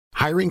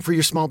Hiring for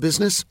your small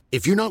business?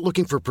 If you're not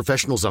looking for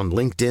professionals on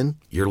LinkedIn,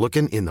 you're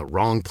looking in the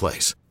wrong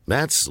place.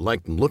 That's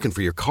like looking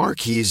for your car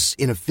keys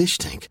in a fish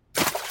tank.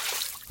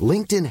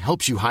 LinkedIn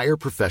helps you hire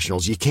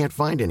professionals you can't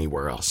find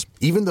anywhere else,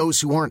 even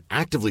those who aren't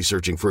actively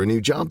searching for a new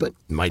job but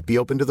might be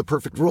open to the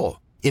perfect role.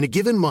 In a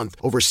given month,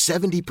 over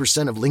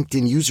 70% of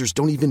LinkedIn users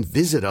don't even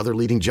visit other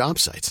leading job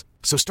sites.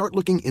 So start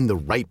looking in the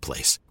right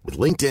place. With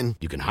LinkedIn,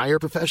 you can hire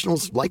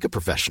professionals like a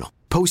professional.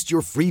 Post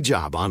your free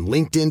job on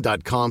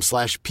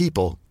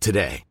linkedin.com/people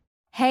today.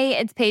 Hey,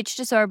 it's Paige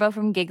DeSorbo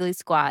from Giggly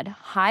Squad.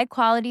 High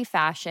quality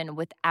fashion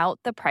without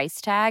the price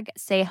tag.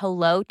 Say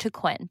hello to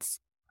Quince.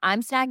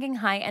 I'm snagging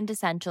high-end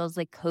essentials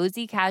like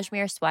cozy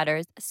cashmere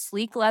sweaters,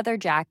 sleek leather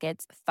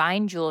jackets,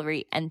 fine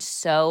jewelry, and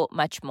so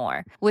much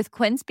more. With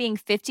Quince being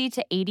 50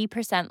 to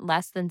 80%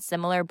 less than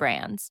similar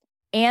brands.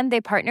 And they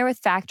partner with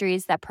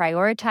factories that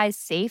prioritize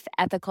safe,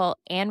 ethical,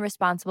 and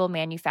responsible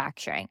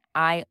manufacturing.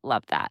 I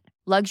love that.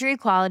 Luxury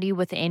quality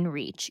within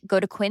reach. Go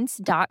to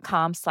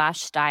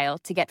quince.com/style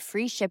to get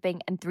free shipping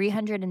and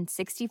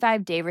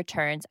 365-day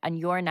returns on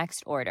your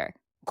next order.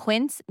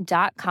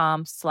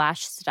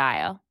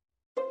 Quince.com/style.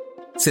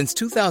 Since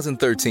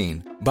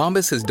 2013,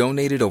 Bombas has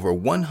donated over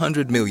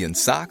 100 million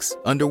socks,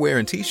 underwear,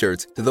 and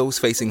T-shirts to those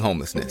facing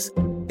homelessness.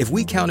 If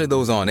we counted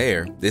those on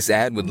air, this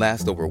ad would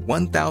last over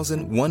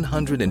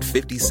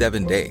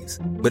 1,157 days.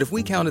 But if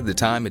we counted the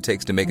time it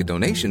takes to make a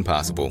donation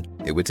possible,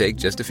 it would take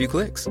just a few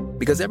clicks.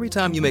 Because every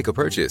time you make a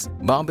purchase,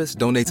 Bombas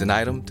donates an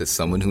item to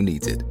someone who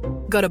needs it.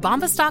 Go to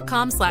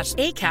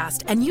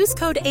bombas.com/ACAST and use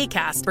code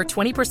ACAST for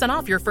 20%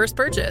 off your first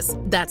purchase.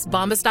 That's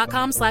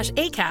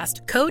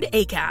bombas.com/ACAST, code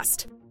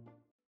ACAST.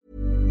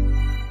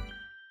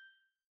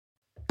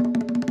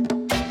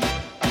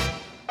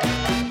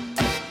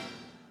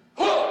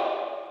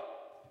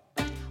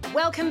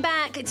 Welcome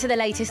back to the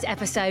latest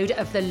episode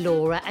of the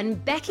Laura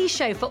and Becky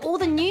Show. For all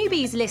the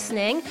newbies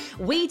listening,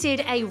 we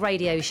did a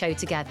radio show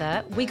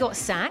together. We got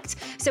sacked,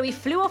 so we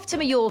flew off to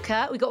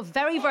Mallorca. We got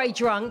very, very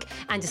drunk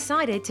and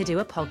decided to do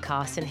a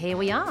podcast, and here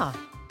we are.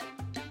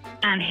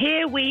 And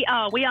here we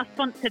are. We are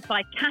sponsored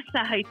by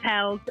Casa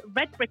Hotels,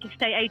 Red Brick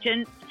Estate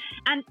Agents,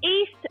 and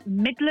East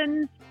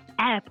Midlands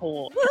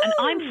Airport. Woo! And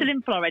I'm still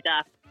in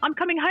Florida. I'm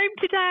coming home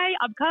today.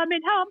 I'm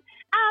coming home.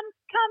 I'm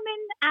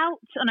coming out.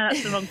 Oh no,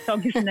 that's the wrong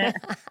song, isn't it?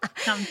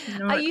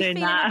 Are you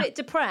feeling a bit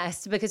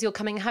depressed because you're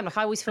coming home? Like,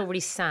 I always feel really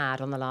sad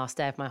on the last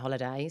day of my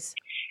holidays.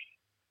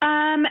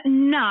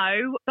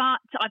 No, but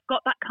I've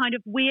got that kind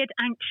of weird,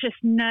 anxious,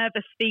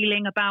 nervous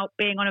feeling about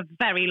being on a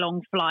very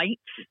long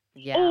flight.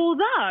 Yeah.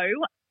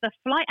 Although the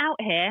flight out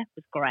here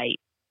was great,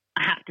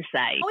 I have to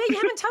say. Oh, yeah, you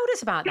haven't told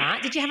us about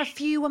that. Did you have a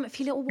few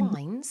little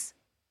wines?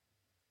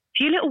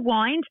 Few little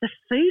wines. The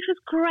food was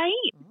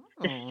great.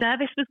 The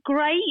service was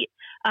great.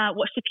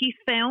 Watched a few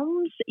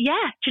films.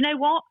 Yeah. Do you know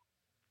what?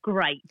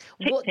 Great.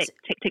 Tick.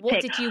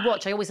 What did you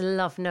watch? I always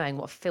love knowing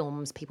what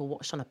films people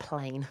watched on a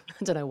plane.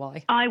 I don't know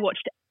why. I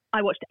watched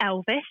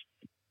Elvis.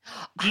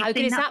 How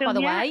good is that, by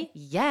the way?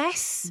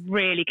 Yes.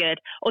 Really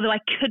good. Although I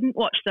couldn't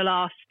watch the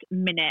last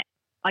minute.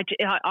 I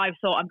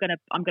thought I'm gonna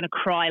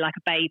cry like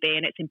a baby,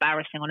 and it's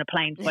embarrassing on a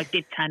plane, so I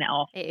did turn it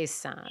off. It is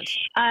sad.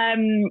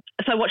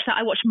 So I watched that.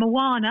 I watched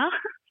Moana.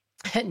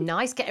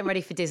 Nice, getting ready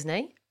for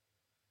Disney.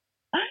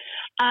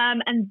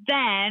 And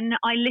then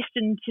I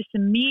listened to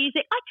some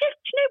music. I just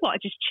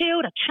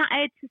chilled. I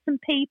chatted to some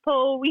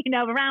people,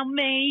 around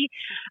me,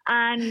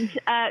 and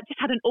just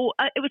had it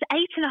was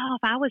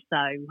 8.5 hours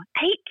though.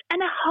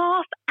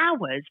 8.5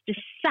 hours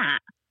just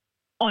sat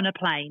on a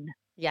plane.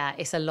 Yeah,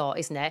 it's a lot,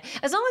 isn't it?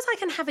 As long as I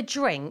can have a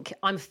drink,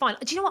 I'm fine.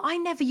 Do you know what? I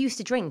never used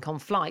to drink on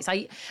flights.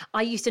 I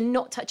used to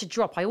not touch a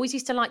drop. I always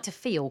used to like to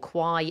feel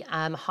quite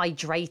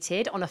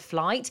hydrated on a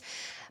flight.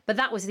 But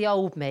that was the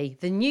old me.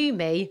 The new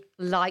me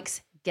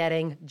likes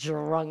getting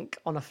drunk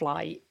on a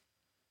flight.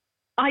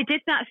 I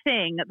did that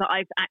thing that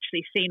I've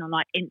actually seen on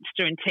like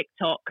Insta and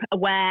TikTok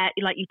where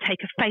like you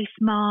take a face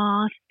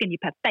mask and you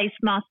put a face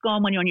mask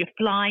on when you're on your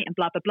flight and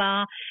blah, blah,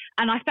 blah.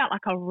 And I felt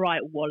like a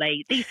right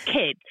wally. These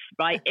kids,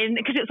 right,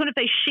 because it's one of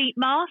those sheet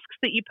masks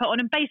that you put on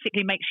and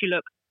basically makes you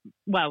look,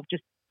 well,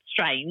 just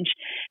strange.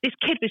 This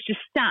kid was just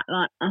sat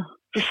like,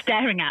 just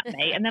staring at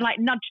me, and then like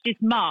nudged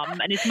his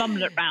mum, and his mum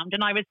looked round,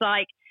 and I was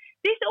like,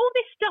 all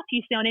this stuff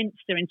you see on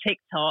Insta and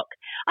TikTok,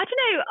 I don't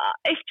know,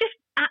 it's just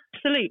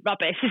absolute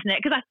rubbish, isn't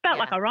it? Because I felt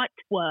like a right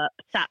twerp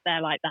sat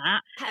there like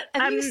that.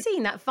 Have you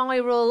seen that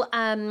viral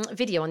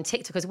video on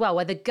TikTok as well,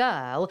 where the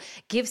girl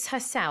gives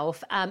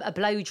herself a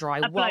blow dry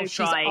while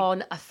she's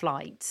on a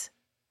flight?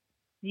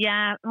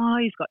 Yeah,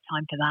 who's got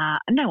time for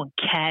that? And no one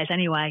cares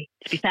anyway,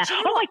 to be fair.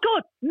 Oh my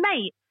God,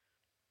 mate.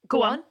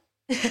 Go on.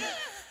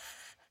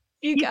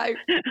 You go.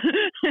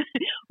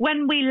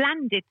 When we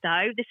landed,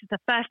 though, this is the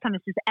first time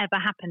this has ever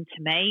happened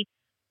to me.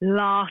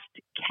 Last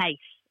case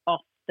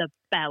off the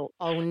belt.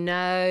 Oh,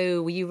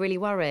 no. Were you really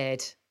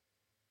worried?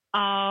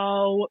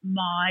 Oh,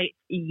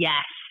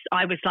 yes.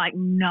 I was like,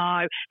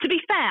 no. To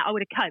be fair, I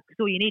would have coped because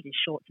all you need is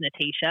shorts and a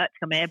T-shirt to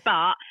come here.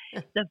 But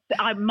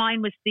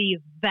mine was the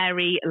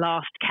very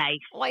last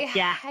case. Oh, I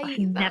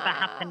hate that. Never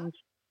happened.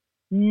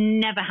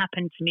 Never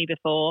happened to me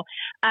before.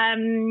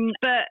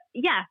 But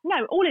yeah,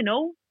 no, all in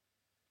all,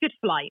 good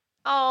flight.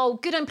 Oh,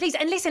 good and pleased.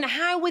 And listen,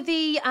 how were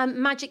the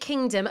Magic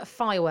Kingdom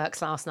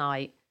fireworks last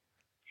night?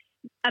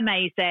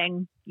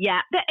 Amazing.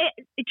 Yeah. But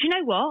do you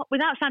know what?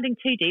 Without sounding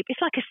too deep,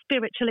 it's like a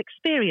spiritual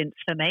experience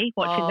for me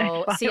watching those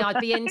fireworks. See, I'd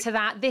be into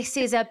that. This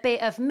is a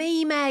bit of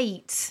me,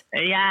 mate.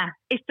 Yeah,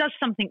 it does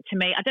something to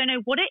me. I don't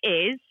know what it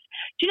is.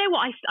 Do you know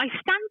what? I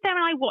stand there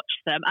and I watch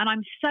them, and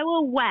I'm so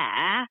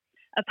aware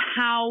of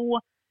how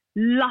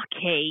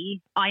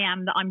lucky I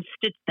am that I'm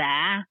stood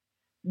there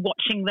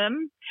watching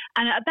them.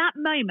 And at that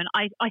moment,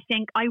 I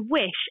think I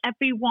wish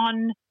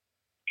everyone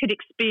could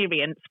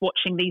experience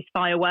watching these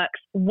fireworks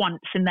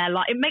once in their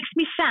life. It makes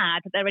me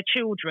sad that there are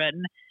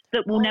children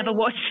that will never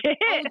watch it.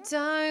 I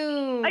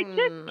don't. It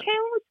just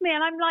kills me.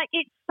 And I'm like,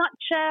 it's such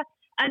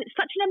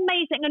an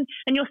amazing,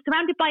 and you're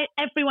surrounded by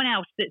everyone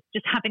else that's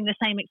just having the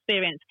same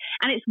experience.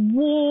 And it's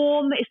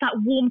warm. It's that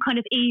warm kind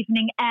of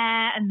evening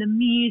air and the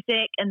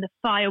music and the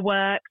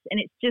fireworks.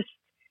 And it's just,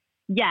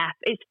 yeah,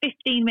 it's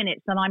 15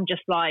 minutes and I'm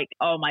just like,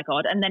 oh my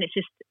God. And then it's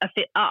just,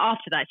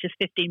 after that, it's just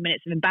 15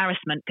 minutes of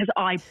embarrassment because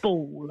I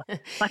bawl.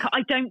 Like,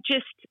 I don't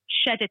just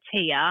shed a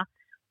tear.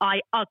 I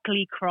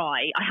ugly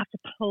cry. I have to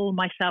pull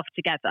myself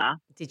together.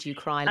 Did you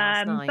cry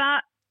last night?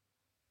 But,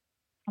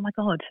 oh my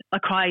God, I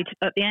cried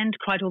at the end,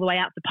 cried all the way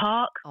out the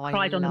park,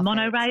 cried on the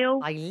monorail.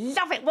 I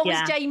love it. What was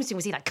James doing?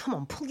 Was he like, come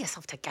on, pull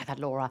yourself together,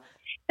 Laura?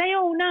 They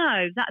all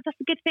know. That's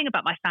a good thing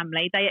about my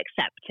family. They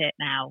accept it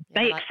now.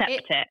 Yeah, they like,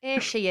 accept it.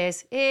 Here she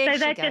is. Here so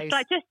they're she goes. just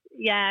like,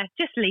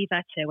 just leave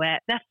her to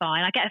it. They're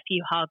fine. I get a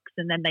few hugs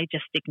and then they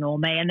just ignore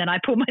me and then I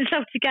pull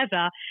myself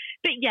together.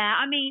 But yeah,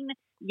 I mean,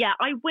 yeah,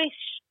 I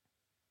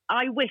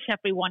wish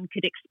everyone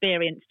could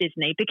experience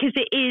Disney because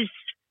it is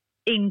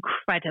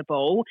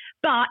incredible,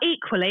 but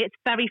equally it's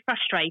very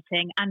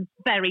frustrating and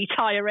very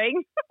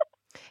tiring.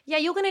 Yeah,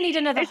 you're going to need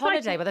another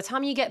holiday. By the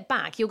time you get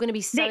back, you're going to be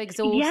so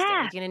exhausted.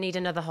 Yeah. You're going to need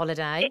another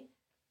holiday.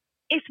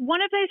 It's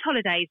one of those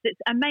holidays that's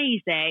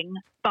amazing,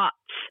 but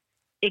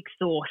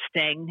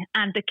exhausting.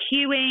 And the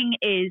queuing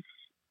is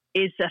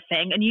a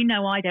thing. And you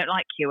know I don't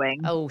like queuing.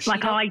 Oh, I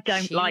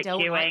don't like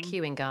queuing. Like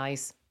queuing,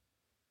 guys.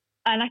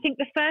 And I think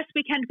the first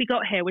weekend we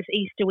got here was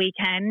Easter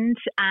weekend,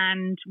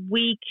 and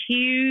we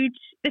queued.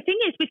 The thing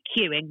is with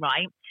queuing,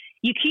 right?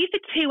 You queue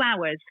for 2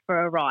 hours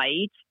for a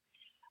ride.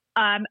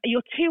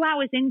 You're 2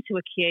 hours into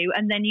a queue,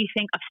 and then you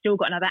think, I've still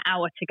got another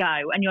hour to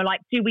go. And you're like,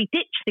 do we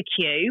ditch the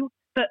queue,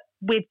 but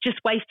we've just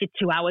wasted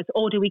 2 hours,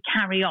 or do we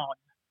carry on?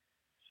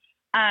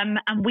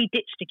 And we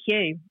ditched a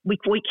queue. We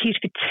queued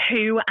for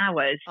 2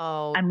 hours,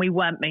 and we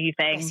weren't moving.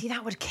 Yeah, see,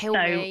 that would kill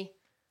me.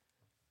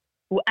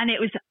 And it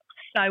was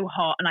so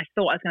hot, and I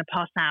thought I was going to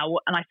pass out,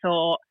 and I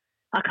thought,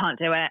 I can't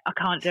do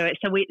it.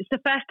 So it's the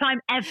first time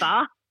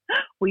ever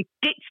we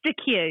ditched the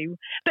queue.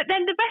 But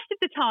then the rest of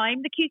the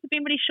time, the queues have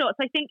been really short.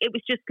 So I think it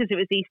was just because it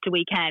was Easter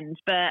weekend.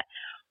 But,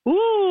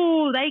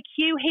 they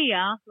queue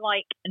here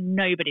like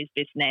nobody's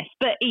business.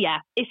 But yeah,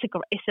 it's a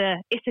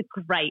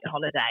great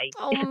holiday.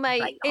 Oh,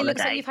 mate, it looks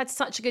like you've had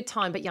such a good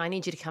time. But yeah, I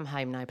need you to come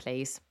home now,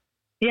 please.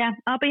 Yeah,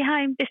 I'll be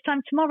home this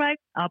time tomorrow.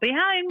 I'll be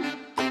home.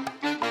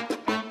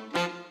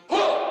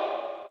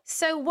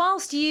 So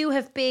whilst you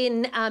have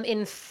been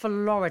in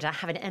Florida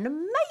having an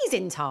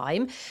amazing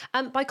time,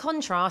 by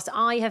contrast,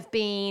 I have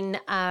been,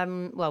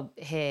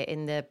 here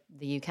in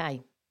the UK,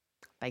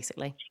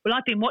 basically. Well,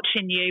 I've been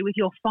watching you with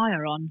your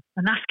fire on,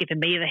 and that's given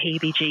me the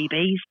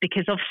heebie-jeebies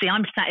because obviously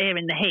I'm sat here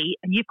in the heat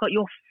and you've got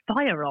your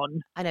fire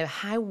on. I know,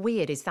 how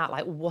weird is that?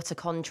 Like, what a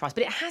contrast.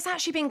 But it has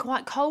actually been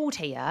quite cold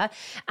here.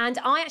 And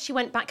I actually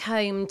went back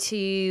home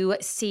to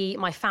see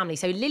my family.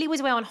 So Lily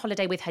was away on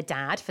holiday with her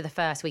dad for the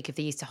first week of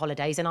the Easter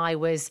holidays, and I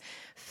was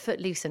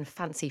footloose and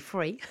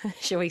fancy-free,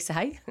 shall we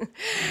say.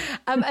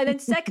 And then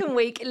second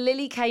week,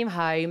 Lily came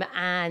home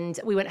and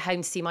we went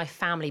home to see my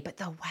family. But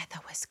the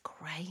weather was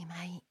grey,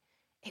 mate.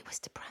 It was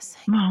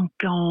depressing. Oh,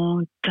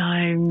 God,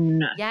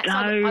 don't. Yeah, so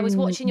I was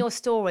watching your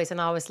stories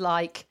and I was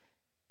like,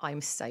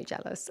 I'm so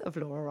jealous of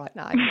Laura right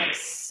now. Like,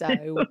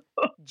 so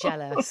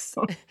jealous.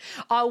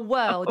 Our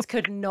worlds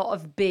could not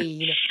have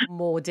been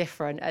more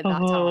different at that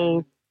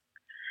time.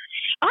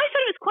 I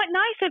thought it was quite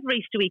nice over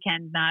Easter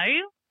weekend,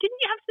 though. Didn't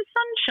you have some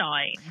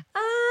sunshine?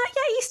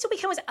 Yeah, Easter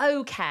weekend was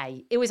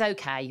okay. It was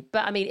okay.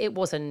 But I mean, it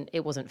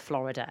wasn't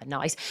Florida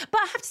nice.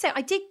 But I have to say,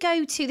 I did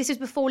go to, this was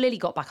before Lily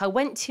got back, I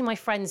went to my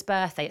friend's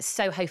birthday at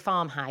Soho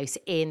Farmhouse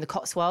in the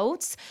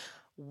Cotswolds,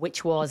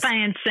 which was...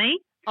 Fancy.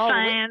 Oh,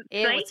 fancy.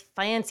 It was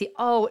fancy.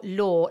 Oh,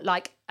 Lord.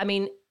 Like, I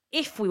mean,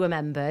 if we were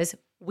members,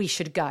 we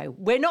should go.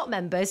 We're not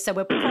members, so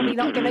we're probably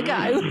not going to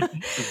go.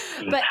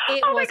 But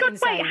it was God,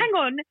 insane. Wait, hang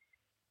on.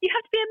 You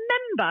have to be a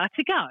member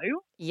to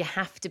go? You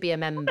have to be a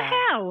member. What the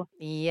hell?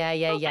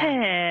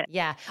 Yeah.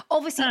 Yeah.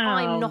 Obviously,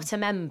 I'm not a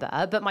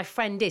member, but my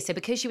friend is. So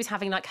because she was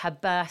having like her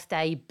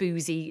birthday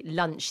boozy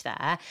lunch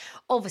there,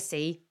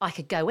 obviously I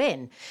could go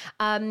in.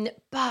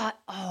 But,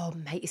 oh,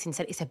 mate, it's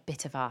insane. It's a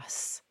bit of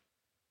us.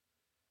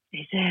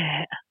 Is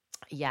it?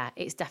 Yeah,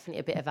 it's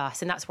definitely a bit of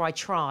us. And that's where I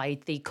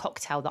tried the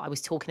cocktail that I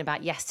was talking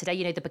about yesterday,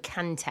 you know, the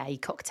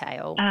Bacante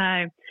cocktail.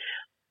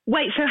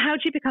 Wait, so how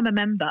do you become a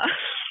member?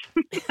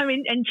 I'm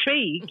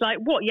intrigued. Like,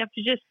 what? You have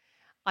to just...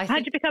 How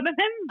do you become a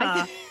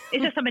member?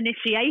 Is there some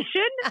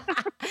initiation?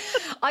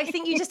 I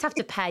think you just have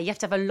to pay. You have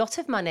to have a lot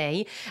of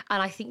money,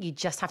 and I think you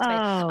just have to pay.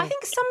 I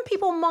think some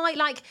people might,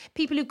 like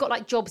people who've got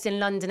like jobs in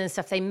London and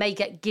stuff, they may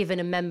get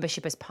given a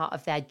membership as part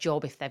of their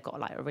job if they've got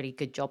like a really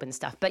good job and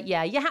stuff. But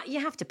yeah, you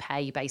have to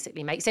pay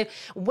basically, mate. So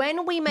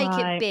when we make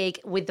it big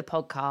with the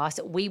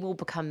podcast, we will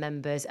become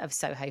members of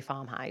Soho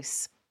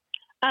Farmhouse.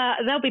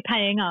 They'll be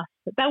paying us.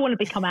 They'll want to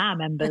become our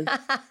members.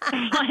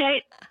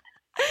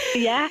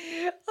 Yeah.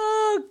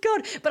 Oh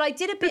God! But I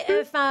did a bit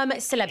of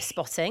celeb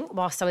spotting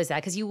whilst I was there,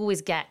 because you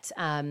always get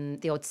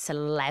the odd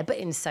celeb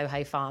in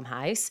Soho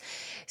Farmhouse.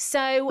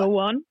 So go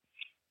on.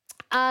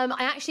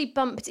 I actually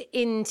bumped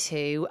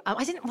into.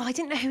 I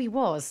didn't know who he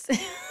was.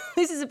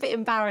 This is a bit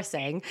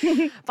embarrassing,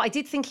 but I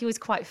did think he was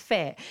quite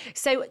fit.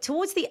 So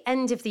towards the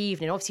end of the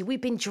evening, obviously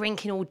we've been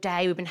drinking all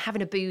day, we've been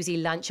having a boozy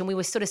lunch, and we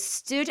were sort of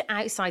stood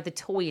outside the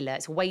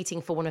toilets waiting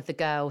for one of the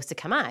girls to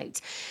come out.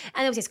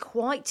 And there was this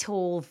quite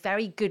tall,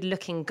 very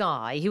good-looking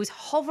guy who was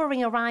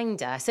hovering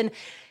around us, and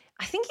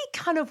I think he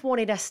kind of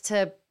wanted us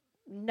to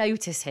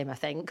notice him, I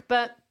think,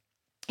 but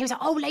he was like,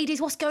 "Oh, ladies,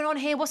 what's going on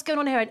here? What's going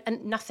on here?"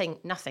 And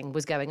nothing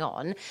was going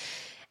on.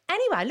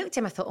 Anyway, I looked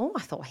at him, I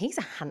thought he's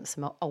a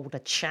handsome older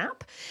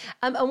chap.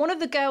 And one of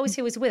the girls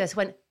who was with us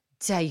went,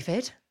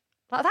 "David,"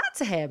 like that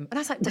to him. And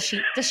I was like, does she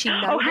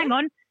know Oh, him?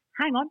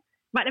 hang on.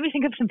 Right, let me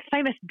think of some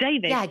famous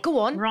David. Yeah, go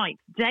on. Right,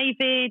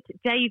 David.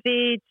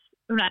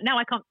 Right, now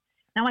I can't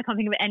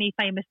think of any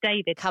famous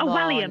David. Come on.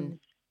 Williams.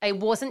 It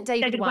wasn't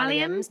David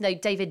Williams. No,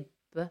 David.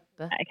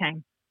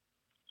 Okay.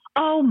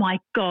 Oh my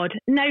God,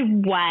 no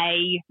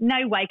way.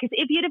 Because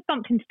if you'd have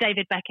bumped into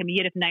David Beckham,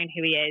 you'd have known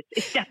who he is.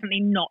 It's definitely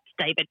not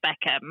David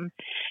Beckham.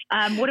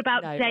 What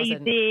about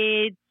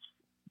David?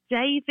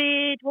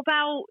 What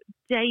about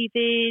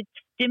David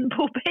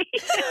Dimbleby?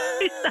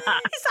 Who's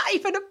that? Is that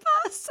even a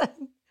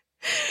person?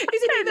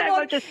 Isn't he the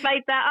one? I've just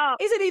made that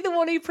up. Isn't he the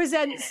one who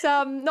presents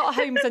not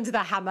Homes Under the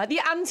Hammer, the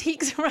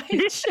Antiques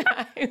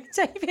Roadshow?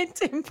 David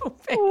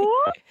Dimbleby.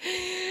 What?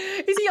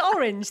 Is he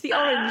orange? The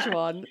orange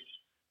one.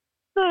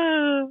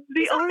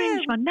 The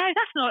orange one. No,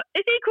 that's not.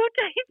 Is he called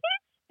David?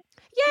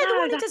 Yeah, no, the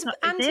one who does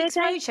Antiques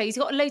Roadshow. He's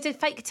got loads of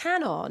fake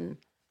tan on.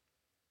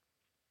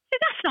 So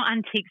that's not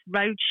Antiques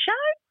Roadshow,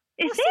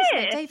 is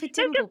it? David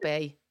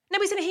Dimbleby. No,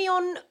 isn't he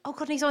on? Oh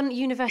God, he's on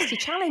University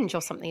Challenge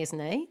or something, isn't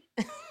he?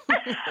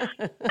 Have you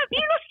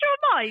lost your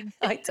mind?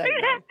 I don't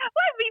know.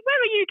 Where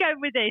are you going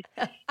with this?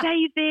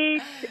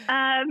 David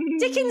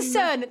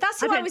Dickinson.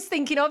 That's who I was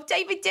thinking of.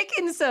 David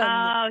Dickinson.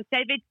 Oh,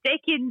 David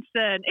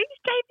Dickinson. Who's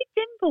David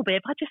Dimbleby?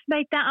 Have I just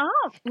made that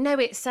up? No,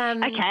 it's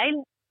okay.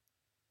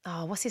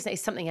 Oh, what's his name?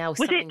 It's something else.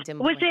 Was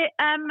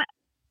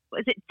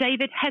it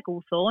David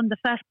Hegglethorne, the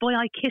first boy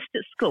I kissed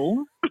at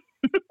school?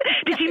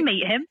 Did you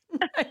meet him?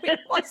 No, it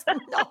was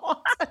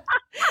not. Can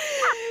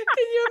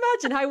you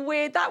imagine how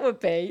weird that would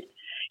be?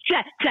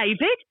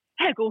 David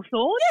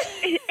Hegglethorne?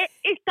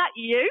 Is that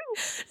you?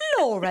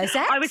 Laura's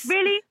ex? I was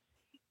really...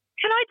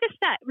 Can I just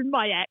say, with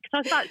my ex, I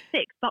was about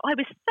 6, but I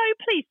was so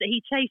pleased that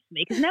he chased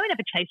me, because no one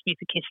ever chased me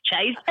for kiss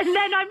chase. And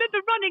then I remember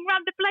running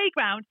around the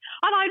playground,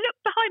 and I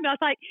looked behind me, I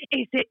was like,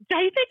 is it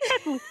David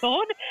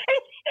Hegglethorne?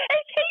 Is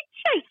he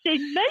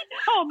chasing me?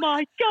 Oh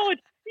my God.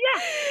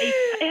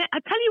 Yeah. I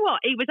tell you what,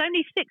 he was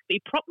only 6, but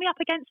he propped me up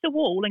against the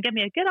wall and gave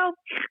me a good old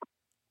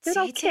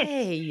kiss.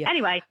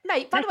 Anyway,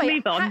 mate, by the way,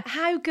 move on.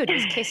 How good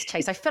is Kiss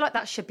Chase? I feel like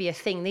that should be a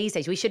thing these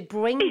days. We should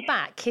bring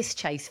back Kiss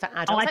Chase for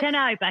adults. Oh, I don't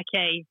know,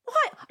 Becky.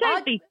 What?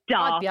 Don't be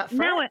daft. I'd be up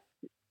for it.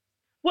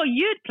 Well,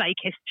 you'd play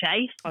Kiss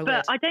Chase,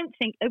 but I don't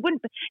think it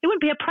wouldn't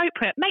be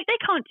appropriate. Mate, they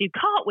can't do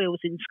cartwheels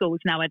in schools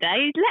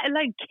nowadays, let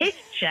alone Kiss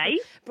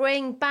Chase.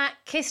 Bring back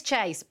Kiss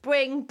Chase.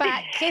 Bring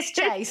back Kiss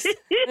Chase.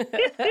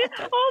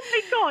 Oh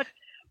my God.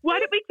 Why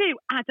don't we do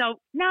adult?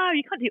 No,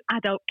 you can't do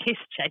adult kiss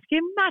chase. Can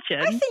you imagine?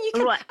 I think you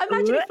can.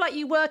 Imagine if, like,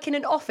 you work in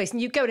an office and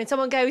you go in and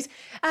someone goes,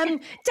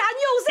 Daniel's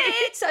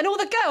it! And all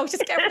the girls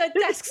just get on their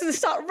desks and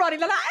start running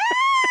like that.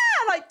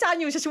 Ah! Like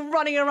Daniel's just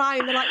running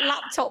around with like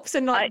laptops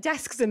and like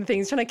desks and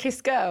things trying to kiss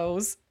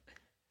girls.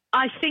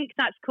 I think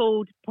that's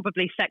called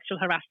probably sexual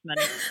harassment,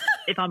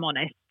 if I'm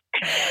honest.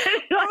 Or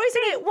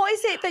isn't it? What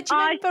is it that you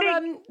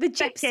remember the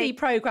Gypsy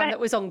programme that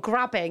was on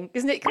Grabbing?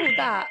 Isn't it called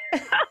that?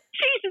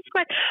 Jesus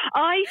Christ.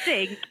 I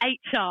think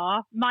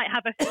HR might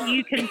have a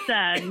few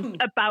concerns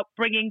about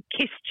bringing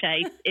kiss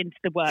chase into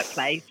the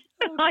workplace.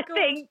 I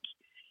think.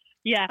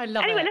 Yeah. I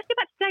love anyway, it. let's go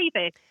back to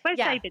David. Where's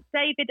David?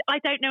 David, I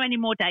don't know any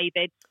more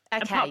Davids.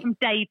 Okay. Apart from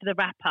Dave the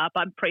rapper, but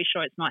I'm pretty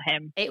sure it's not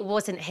him. It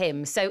wasn't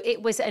him. So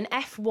it was an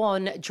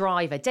F1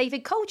 driver,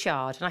 David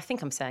Coulthard. And I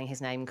think I'm saying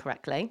his name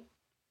correctly.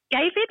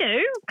 David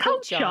who?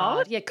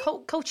 Coulthard? Yeah,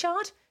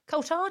 Coulthard?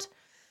 Coulthard?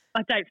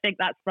 I don't think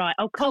that's right.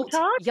 Oh,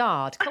 Coulthard?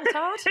 Coulthard?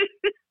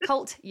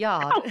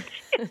 Coulthard?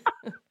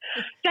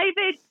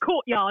 David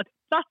Courtyard.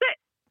 That's it.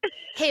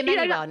 Him,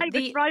 anyone.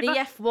 The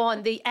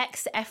F1, the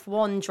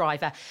ex-F1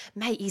 driver.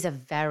 Mate, he's a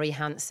very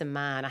handsome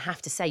man, I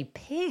have to say.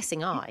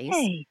 Piercing eyes.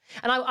 Hey.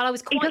 And I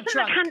was quite drunk. He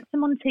doesn't look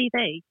handsome on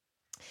TV.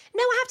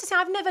 No, I have to say,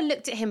 I've never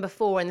looked at him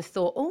before and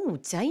thought, oh,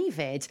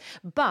 David.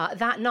 But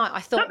that night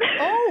I thought,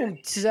 oh,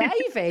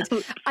 David.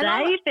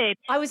 David.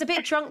 I was a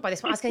bit drunk by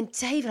this point. I was going,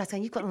 David, I was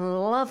going, you've got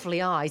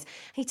lovely eyes.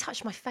 He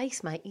touched my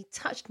face, mate. He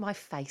touched my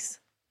face.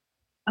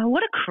 Oh,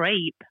 what a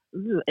creep.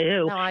 Ooh,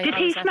 ew. No, Did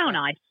he smell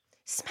nice?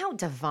 Smelled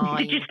divine.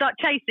 Did you start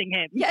chasing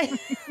him? Yeah.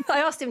 I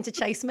asked him to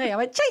chase me. I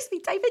went, chase me,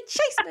 David,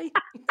 chase me.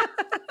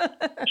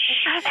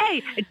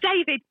 Hey,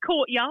 David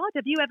Courtyard,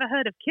 have you ever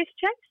heard of Kiss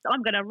Chase?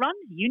 I'm going to run.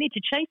 You need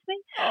to chase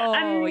me.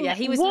 Oh, yeah,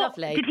 he was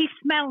lovely. Did he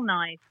smell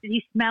nice?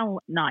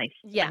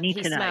 Yeah,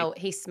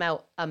 he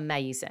smelled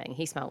amazing.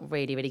 He smelled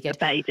really, really good. I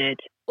bet he did.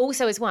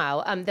 Also, as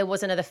well, there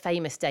was another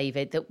famous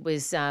David that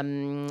was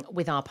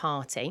with our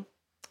party,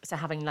 so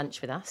having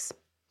lunch with us.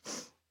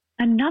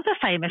 Another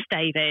famous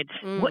David.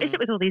 What is it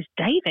with all these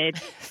Davids?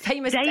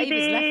 Famous Davids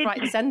left, right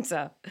and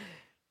centre.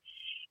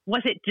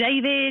 Was it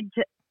David?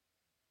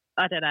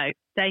 I don't know.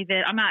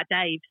 David. I'm out of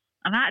Dave.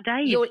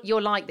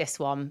 You'll like this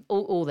one.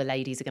 All the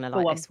ladies are going to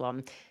like this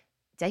one.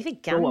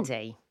 David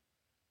Gandy.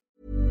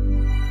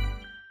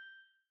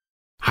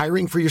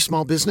 Hiring for your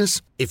small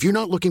business? If you're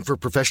not looking for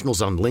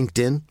professionals on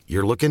LinkedIn,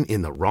 you're looking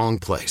in the wrong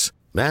place.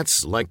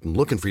 That's like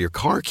looking for your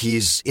car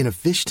keys in a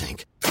fish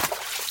tank.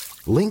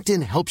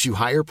 LinkedIn helps you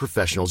hire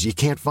professionals you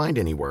can't find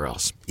anywhere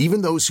else,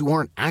 even those who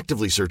aren't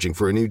actively searching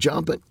for a new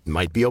job but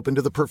might be open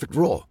to the perfect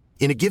role.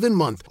 In a given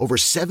month, over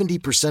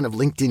 70% of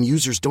LinkedIn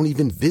users don't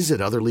even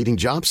visit other leading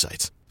job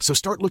sites. So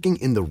start looking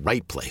in the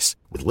right place.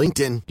 With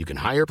LinkedIn, you can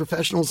hire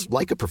professionals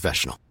like a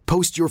professional.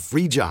 Post your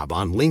free job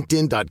on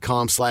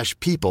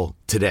linkedin.com/people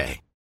today.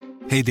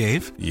 Hey,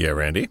 Dave. Yeah,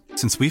 Randy.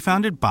 Since we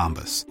founded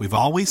Bombas, we've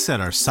always said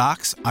our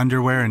socks,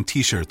 underwear, and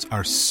T-shirts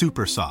are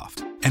super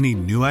soft. Any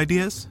new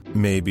ideas?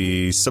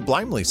 Maybe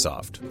sublimely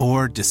soft.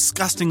 Or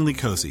disgustingly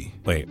cozy.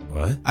 Wait,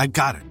 what? I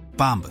got it.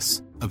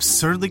 Bombas.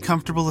 Absurdly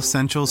comfortable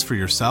essentials for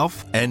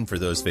yourself and for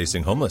those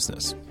facing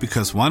homelessness.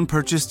 Because one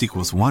purchased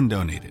equals one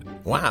donated.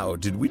 Wow,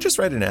 did we just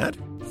write an ad?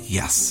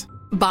 Yes.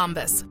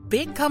 Bombas.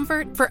 Big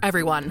comfort for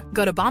everyone.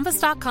 Go to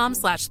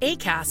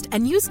bombas.com/ACAST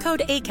and use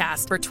code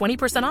ACAST for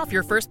 20% off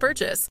your first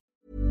purchase.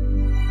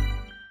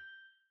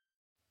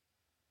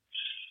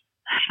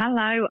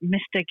 Hello,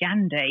 Mr.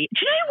 Gandy.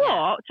 Do you know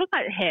what? Talk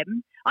about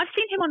him. I've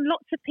seen him on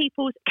lots of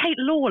people's... Kate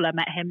Lawler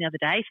met him the other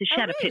day, so she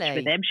had a picture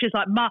with him. She was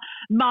like, my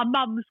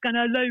mum's going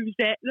to lose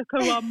it. Look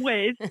who I'm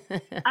with.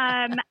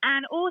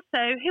 And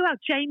also, who else?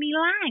 Jamie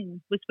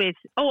Lang was with...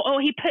 Or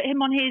he put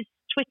him on his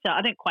Twitter.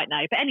 I don't quite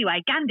know. But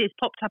anyway, Gandy's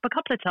popped up a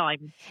couple of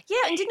times.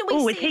 Yeah, and didn't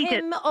we see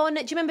him on...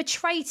 Do you remember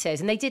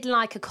Traitors? And they did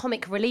like a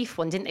comic relief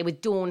one, didn't they,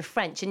 with Dawn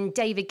French? And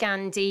David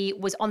Gandy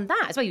was on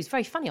that as well. He was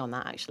very funny on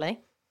that, actually.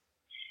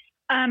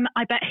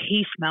 I bet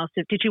he smells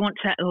it. Did you want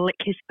to lick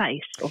his face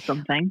or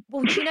something?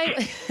 Well, do you know?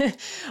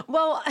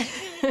 well,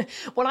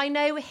 I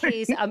know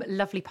his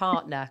lovely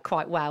partner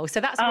quite well, so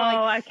that's why.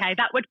 Oh, okay,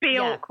 that would be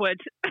awkward.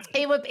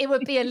 It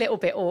would be a little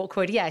bit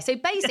awkward, yeah. So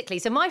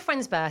basically, my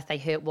friend's birthday,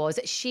 who it was,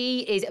 she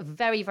is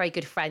very, very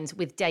good friends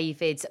with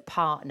David's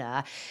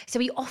partner. So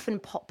he often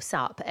pops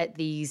up at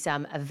these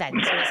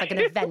events, and it's like an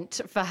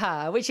event for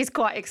her, which is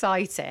quite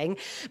exciting.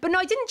 But no,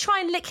 I didn't try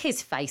and lick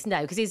his face,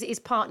 no, because his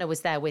partner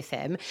was there with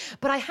him.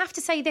 But I have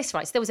to say this,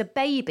 right? So there was a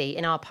baby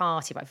in our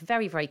party, right?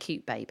 Very, very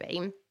cute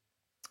baby.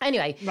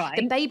 Anyway,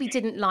 the baby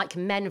didn't like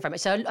men very much.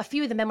 So a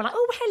few of the men were like,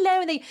 oh,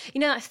 hello. And they, you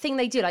know, that thing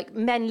they do, like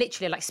men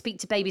literally like speak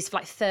to babies for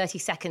like 30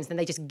 seconds, then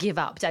they just give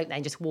up, don't they?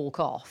 And just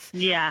walk off.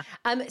 Yeah.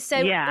 All the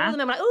men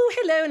were like, oh,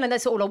 hello. And then they're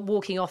sort of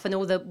walking off and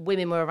all the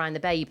women were around the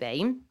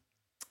baby.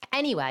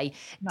 Anyway,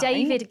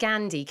 David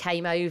Gandy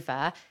came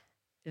over.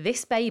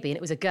 This baby, and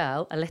it was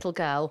a little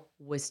girl,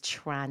 was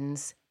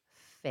transfixed.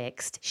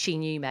 She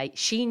knew, mate.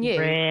 She knew.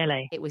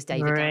 Really? It was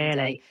David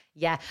Gandy.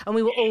 Yeah. And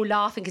we were all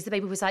laughing because the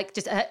baby was like,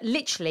 just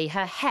literally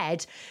her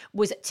head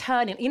was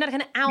turning. You know, like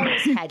an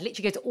owl's head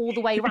literally goes all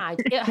the way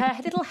around. Her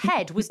little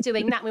head was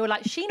doing that. We were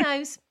like, she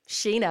knows.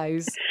 She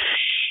knows.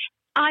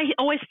 I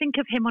always think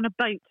of him on a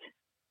boat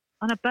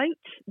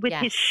with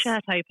his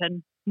shirt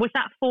open. Was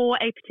that for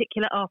a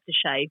particular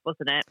aftershave,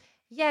 wasn't it?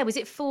 Yeah. Was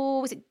it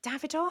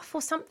Davidoff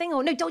or something?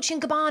 Or no, Dolce &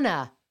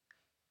 Gabbana.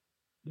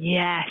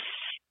 Yes.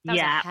 That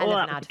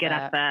was a good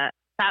advert.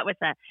 That was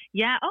it.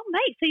 Yeah. Oh,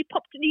 mate. So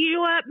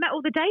you met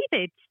all the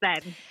Davids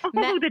then?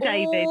 All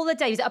the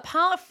Davids,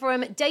 apart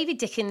from David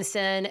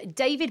Dickinson,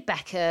 David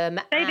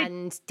Beckham,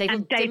 and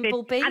David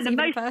Dimbleby, and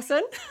the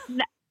person,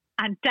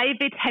 and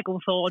David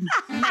Hegglethorne.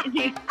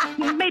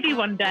 Maybe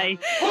one day.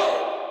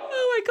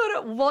 Oh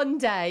my God! One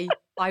day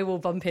I will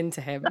bump into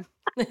him.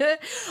 Oh,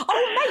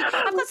 mate, I've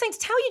got something to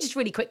tell you just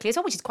really quickly as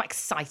well, which is quite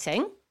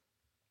exciting.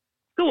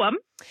 Go on.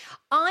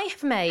 I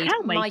have made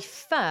my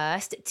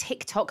first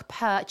TikTok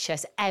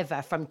purchase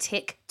ever from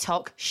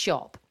TikTok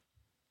Shop.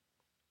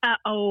 Yeah.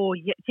 It's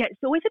always you're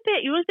always a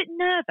bit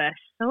nervous.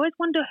 I always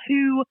wonder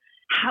who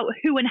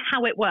and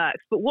how it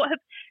works. But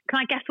can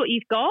I guess what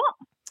you've got?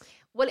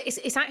 Well,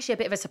 it's actually a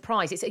bit of a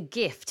surprise. It's a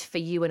gift for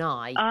you and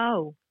I.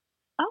 Oh,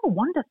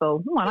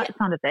 wonderful. Oh, I like the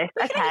sound of this.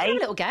 Okay. You can have a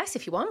little guess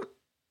if you want.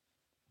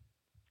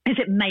 Is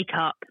it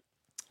makeup?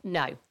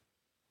 No.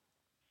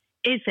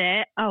 Is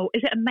it? Oh,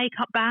 is it a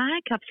makeup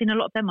bag? I've seen a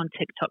lot of them on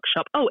TikTok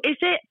Shop. Oh, is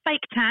it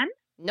fake tan?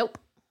 Nope.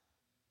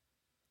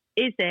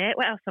 Is it?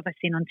 What else have I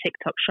seen on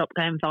TikTok Shop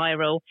going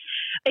viral?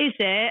 Is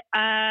it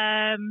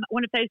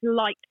one of those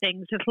light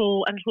things, a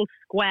little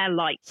square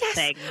light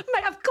thing?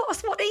 Mate, I've got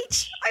us one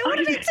each. I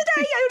ordered it today.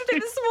 I ordered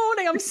it this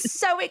morning. I'm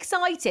so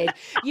excited.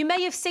 You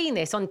may have seen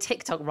this on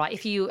TikTok, right?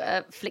 If you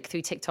flick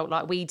through TikTok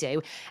like we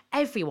do,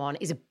 everyone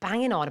is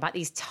banging on about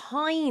these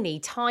tiny,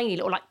 tiny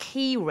little like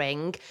key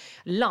ring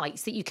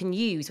lights that you can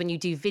use when you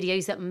do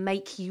videos that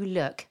make you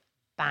look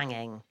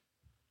banging.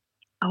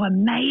 Oh,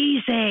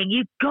 amazing.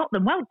 You got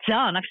them. Well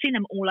done. I've seen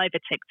them all over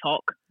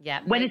TikTok.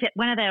 Yeah. When is it?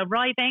 When are they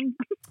arriving?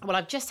 Well,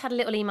 I've just had a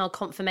little email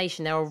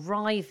confirmation. They're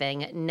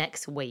arriving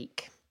next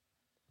week.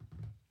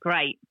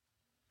 Great.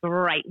 Well,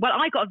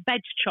 I got a veg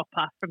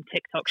chopper from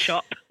TikTok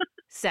Shop.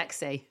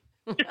 Sexy.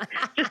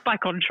 Just by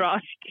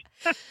contrast.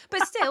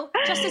 But still,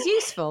 just as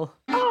useful.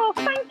 Oh,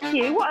 thank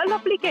you. What a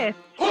lovely gift.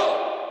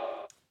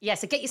 Yeah,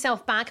 so get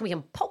yourself back and we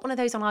can pop one of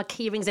those on our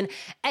key rings. And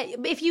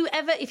if you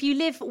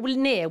live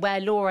near where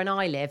Laura and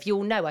I live,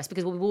 you'll know us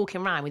because we'll be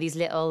walking around with these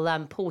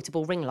little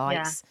portable ring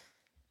lights.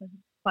 Yeah.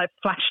 Like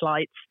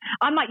flashlights.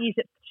 I might use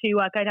it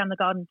to go down the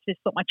garden to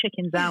sort my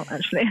chickens out,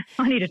 actually.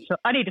 I need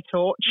a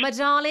torch. My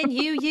darling,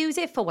 you use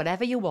it for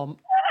whatever you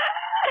want.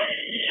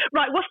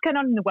 Right, what's going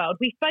on in the world?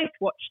 We've both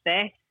watched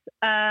this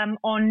on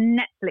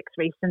Netflix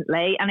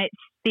recently, and it's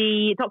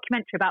the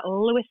documentary about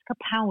Lewis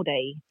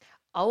Capaldi.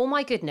 Oh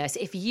my goodness,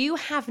 if you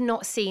have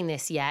not seen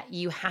this yet,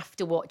 you have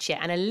to watch it.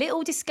 And a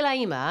little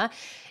disclaimer,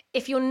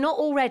 if you're not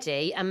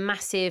already a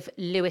massive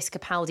Lewis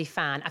Capaldi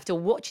fan, after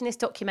watching this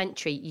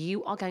documentary,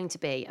 you are going to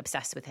be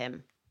obsessed with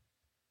him.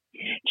 Do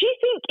you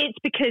think it's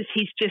because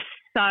he's just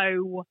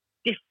so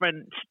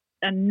different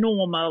and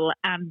normal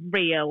and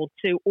real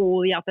to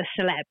all the other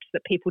celebs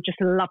that people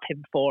just love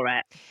him for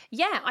it?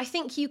 Yeah, I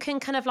think you can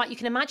you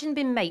can imagine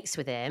being mates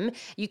with him.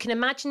 You can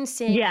imagine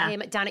seeing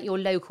him down at your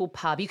local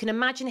pub. You can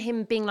imagine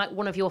him being like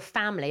one of your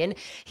family. And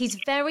he's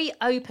very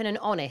open and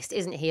honest,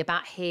 isn't he,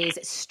 about his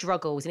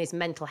struggles and his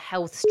mental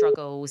health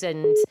struggles.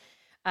 And,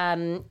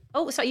 sorry,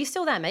 are you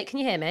still there, mate? Can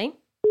you hear me?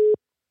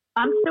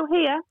 I'm still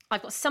here.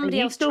 I've got somebody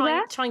else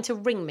trying to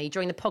ring me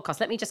during the podcast.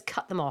 Let me just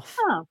cut them off.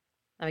 Oh.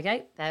 There we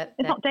go.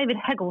 It's not David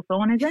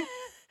Hegglethorne, is it? No,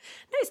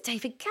 it's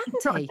David Gandy.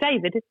 It's not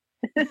David.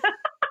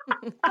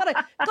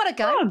 gotta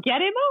go. Oh,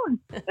 get him on.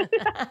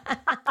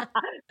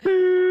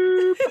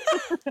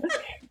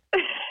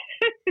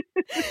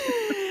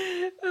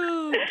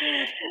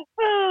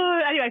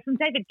 Anyway, from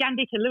David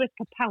Gandy to Lewis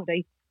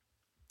Capaldi.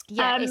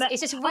 Yeah, it's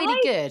just really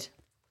good.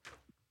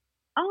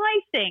 I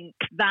think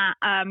that,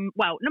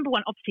 number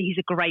one, obviously he's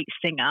a great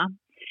singer.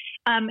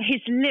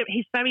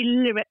 He's very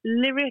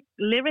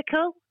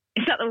lyrical.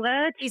 Is that the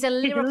word? He's a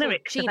lyrical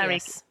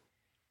genius.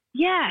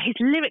 His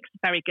lyrics are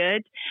very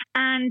good.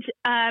 And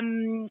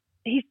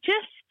he's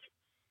just,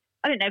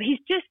 I don't know, he's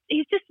just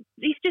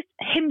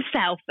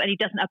himself and he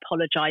doesn't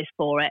apologise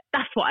for it.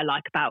 That's what I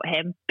like about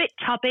him. Bit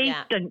tubby,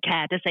 doesn't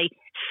care, does he?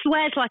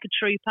 Swears like a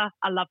trooper.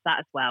 I love that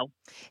as well.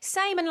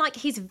 Same, and like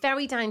he's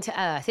very down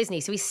to earth, isn't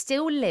he? So he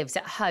still lives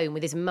at home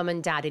with his mum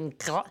and dad in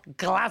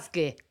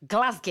Glasgow.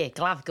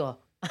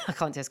 I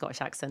can't do a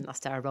Scottish accent, that's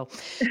terrible.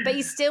 But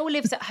he still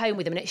lives at home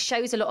with them, and it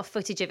shows a lot of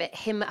footage of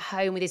him at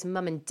home with his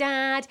mum and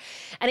dad.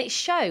 And it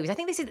shows, I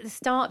think this is at the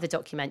start of the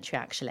documentary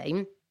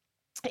actually,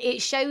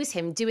 it shows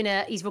him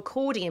he's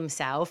recording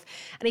himself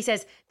and he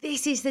says,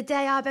 "This is the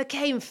day I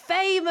became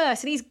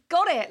famous." And he's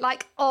got it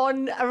like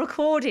on a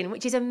recording,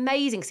 which is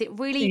amazing because it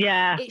really,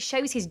 it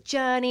shows his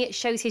journey. It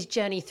shows his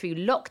journey through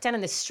lockdown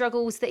and the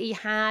struggles that he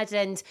had.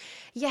 And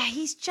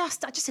I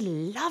just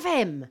love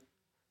him.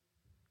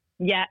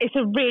 Yeah, it's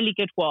a really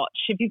good watch.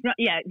 If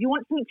you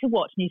want something to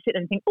watch and you sit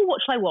there and think, oh,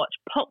 what should I watch?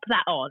 Pop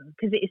that on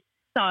because it is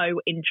so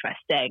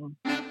interesting.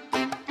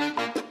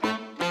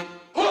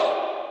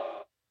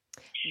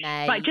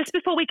 Mate. Right, just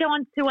before we go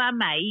on to our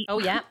mate. Oh,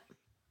 yeah.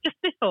 Just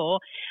before,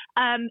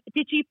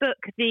 did you book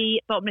the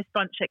bottomless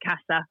brunch at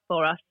Casa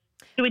for us?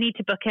 Do we need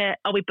to book it?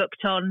 Are we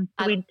booked on?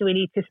 Do we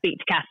need to speak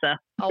to Casa?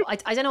 Oh, I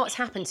don't know what's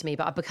happened to me,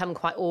 but I've become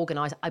quite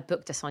organised. I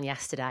booked us on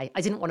yesterday. I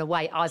didn't want to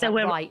wait. I was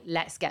right,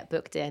 let's get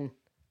booked in.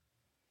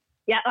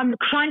 Yeah, I'm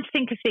trying to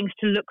think of things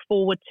to look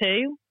forward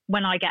to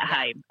when I get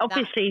home.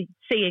 Obviously,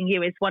 seeing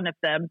you is one of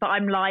them, but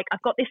I'm like,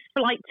 I've got this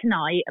flight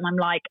tonight and I'm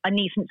like, I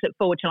need something to look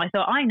forward to. And I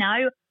thought, I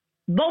know,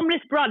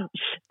 bottomless brunch,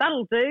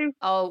 that'll do.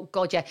 Oh,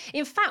 God, yeah.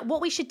 In fact,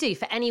 what we should do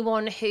for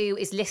anyone who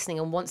is listening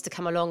and wants to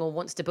come along or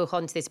wants to book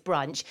onto this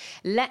brunch,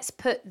 let's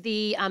put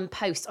the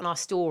post on our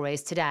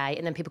stories today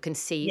and then people can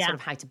see sort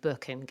of how to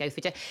book and go for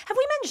it. Have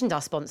we mentioned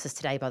our sponsors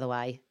today, by the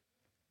way?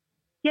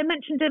 Yeah,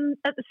 mentioned them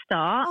at the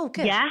start. Oh,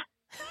 good. Yeah.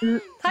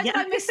 How did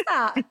I miss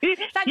that?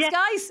 Thanks,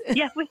 guys.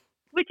 Yeah,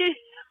 we do.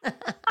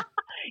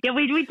 Yeah,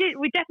 we did.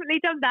 We definitely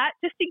done that.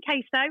 Just in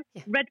case, though.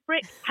 Yeah. Red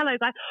Brick. Hello,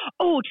 guys.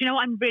 Oh, do you know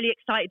what I'm really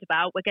excited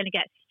about? We're going to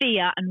get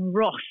Thea and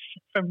Ross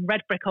from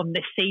Red Brick on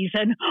this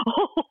season.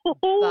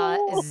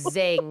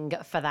 Zing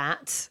for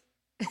that.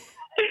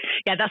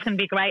 Yeah, that's going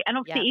to be great. And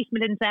obviously East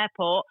Midlands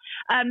Airport,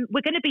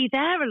 we're going to be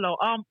there a lot,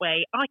 aren't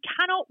we? I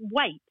cannot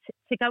wait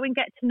to go and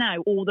get to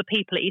know all the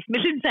people at East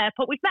Midlands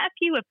Airport. We've met a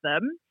few of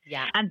them.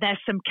 Yeah. And there's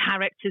some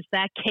characters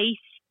there. Keith,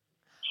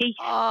 who took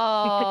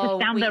Oh,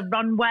 us down the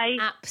runway.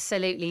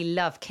 absolutely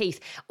love Keith.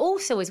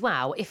 Also, as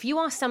well, if you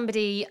are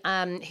somebody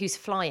who's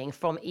flying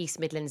from East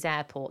Midlands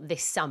Airport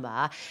this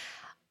summer,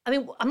 I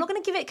mean, I'm not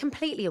going to give it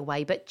completely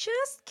away, but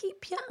just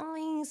keep your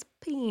eyes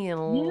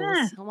peeled.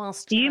 Yeah.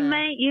 Whilst You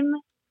may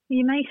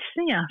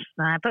see us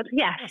there, but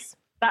yes.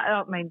 That,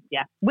 I mean,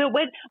 yeah, we're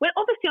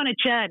obviously on a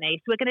journey,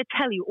 so we're going to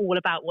tell you all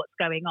about what's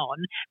going on.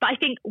 But I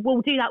think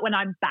we'll do that when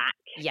I'm back.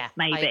 Yeah,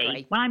 maybe I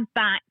agree. when I'm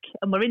back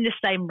and we're in the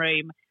same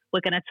room,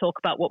 we're going to talk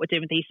about what we're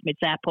doing with East Mids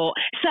Airport.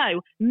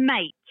 So,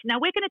 mate, now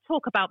we're going to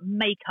talk about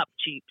makeup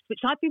dupes, which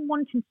I've been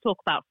wanting to talk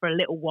about for a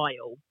little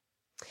while.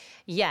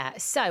 Yeah,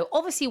 so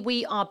obviously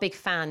we are big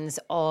fans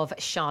of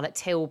Charlotte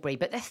Tilbury,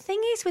 but the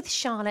thing is with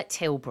Charlotte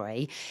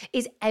Tilbury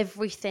is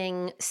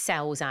everything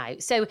sells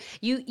out. So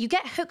you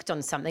get hooked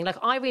on something. Like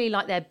I really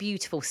like their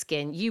beautiful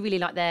skin. You really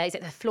like is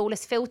it the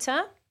flawless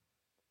filter?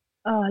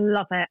 Oh, I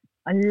love it.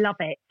 I love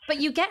it. But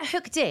you get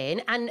hooked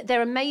in and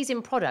they're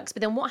amazing products.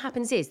 But then what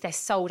happens is they're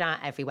sold out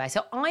everywhere.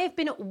 So I have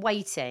been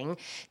waiting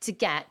to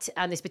get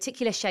this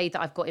particular shade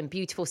that I've got in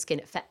beautiful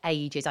skin for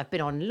ages. I've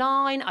been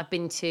online. I've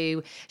been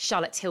to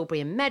Charlotte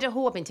Tilbury and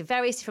Meadowhall. I've been to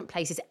various different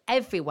places.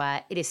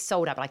 Everywhere it is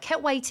sold out. But I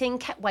kept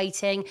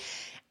waiting.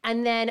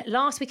 And then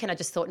last weekend I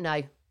just thought,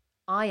 no,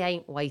 I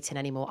ain't waiting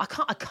anymore.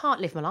 I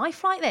can't live my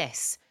life like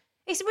this.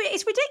 It's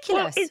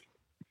ridiculous.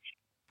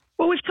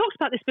 Well, we've talked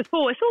about this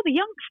before. It's all the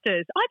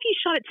youngsters. I've used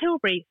Charlotte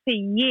Tilbury for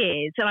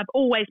years and I've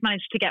always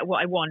managed to get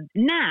what I want.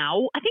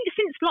 Now, I think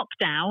since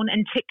lockdown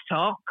and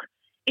TikTok,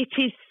 it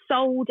is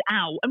sold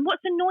out. And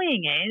what's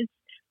annoying is,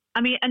 I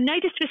mean, and no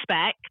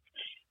disrespect,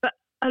 but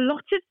a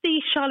lot of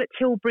the Charlotte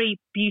Tilbury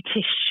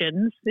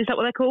beauticians, is that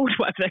what they're called?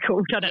 Whatever they're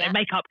called. I don't know,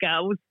 makeup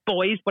girls,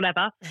 boys,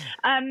 whatever.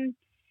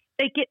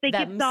 They give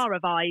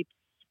Zara vibes.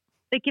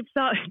 They give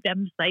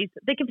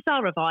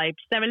Zara vibes.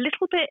 They're a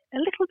little bit,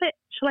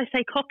 shall I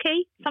say,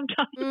 cocky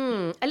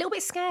sometimes. A little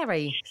bit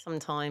scary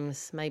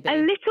sometimes, maybe. A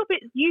little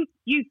bit. You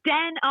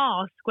then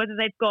ask whether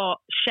they've got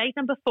shade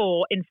number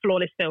 4 in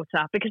flawless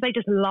filter because they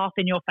just laugh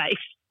in your face.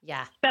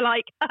 Yeah. They're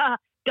like,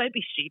 don't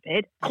be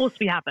stupid. Of course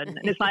we haven't.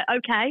 And it's like,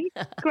 okay,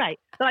 great.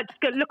 They're like,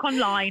 just go look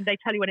online. They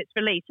tell you when it's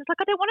released. It's like,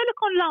 I don't want to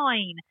look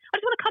online. I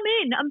just want to come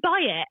in and buy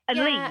it and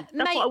leave.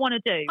 That's what I want to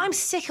do. I'm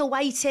sick of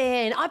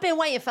waiting. I've been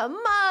waiting for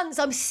months.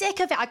 I'm sick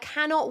of it. I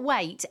cannot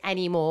wait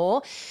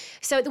anymore.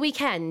 So at the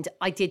weekend,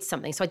 I did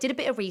something. So I did a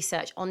bit of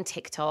research on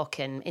TikTok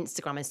and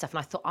Instagram and stuff. And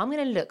I thought, I'm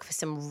going to look for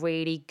some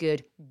really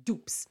good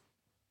dupes.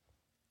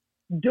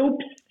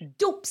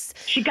 Dupes.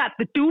 She got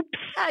the dupes.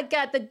 I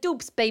got the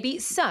dupes, baby.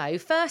 So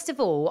first of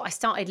all, I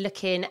started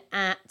looking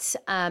at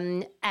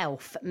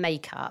e.l.f.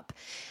 makeup.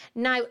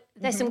 Now,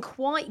 there's some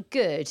quite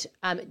good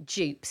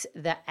dupes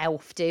that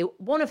e.l.f. do.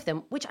 One of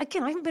them, which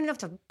again, I haven't been able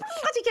to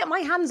bloody get my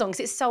hands on because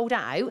it's sold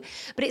out,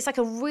 but it's like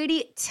a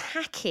really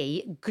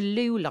tacky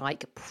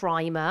glue-like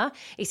primer.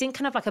 It's in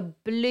kind of like a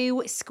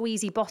blue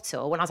squeezy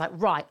bottle. And I was like,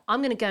 right, I'm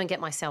going to go and get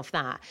myself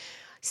that.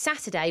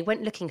 Saturday,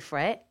 went looking for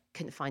it.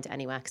 Couldn't find it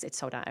anywhere because it's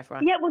sold out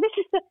everywhere. Yeah, well, this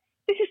is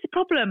the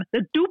problem.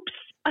 The dupes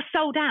are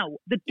sold out.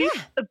 The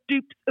dupes of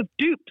dupes of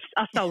dupes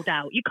are sold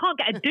out. You can't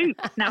get a dupe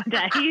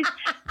nowadays. Do you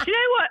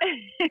know what? Do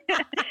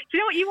you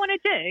know what you want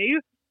to do?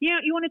 You know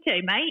what you want to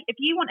do, mate? If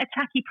you want a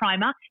tacky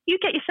primer, you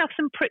get yourself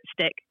some Pritt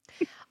Stick.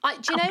 Do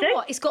you know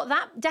what? It's got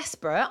that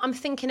desperate. I am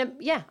thinking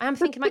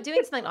about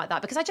doing something like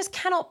that because I just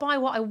cannot buy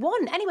what I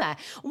want anywhere.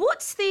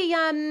 What's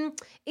the?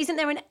 Isn't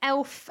there an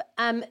e.l.f.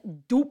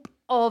 Dupe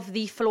of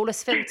the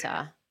flawless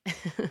filter?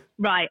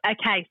 Right,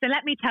 okay, so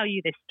let me tell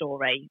you this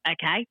story,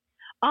 okay?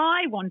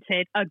 I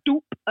wanted a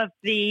dupe of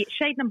the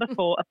shade number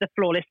 4 of the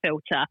flawless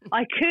filter.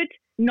 I could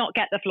not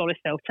get the flawless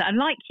filter, and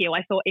like you,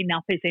 I thought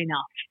enough is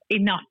enough.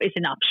 Enough is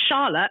enough.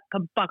 Charlotte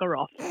can bugger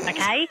off,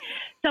 okay?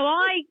 So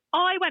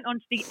I went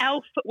onto the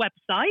e.l.f.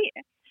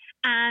 website,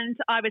 and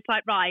I was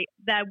like, right,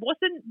 there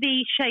wasn't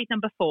the shade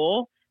number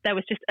 4, there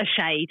was just a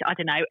shade, I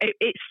don't know.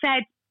 It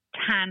said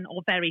tan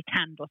or very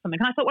tanned or something.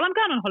 And I thought, well, I'm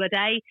going on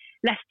holiday.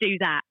 Let's do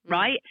that,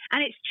 right?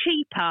 And it's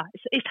cheaper.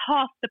 It's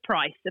half the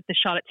price of the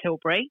Charlotte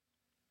Tilbury.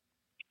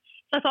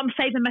 So I thought I'm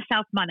saving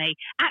myself money.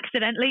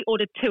 Accidentally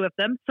ordered 2 of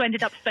them, so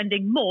ended up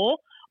spending more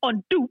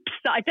on dupes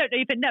that I don't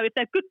even know if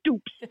they're good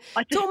dupes.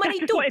 I just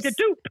wanted a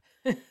dupe.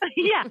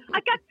 Yeah, I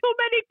got too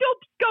many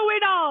dupes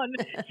going on.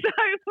 So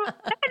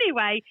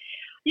anyway,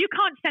 you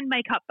can't send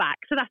makeup back,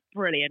 so that's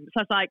brilliant. So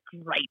I was like,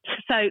 great.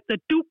 So the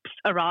dupes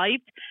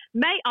arrived.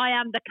 Mate, I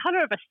am the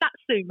colour of a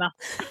Satsuma.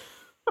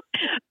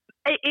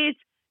 It is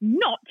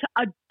not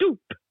a dupe.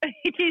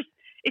 It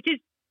is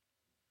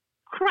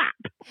crap.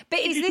 But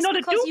is this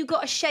because you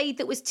got a shade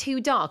that was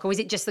too dark, or is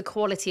it just the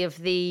quality of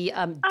the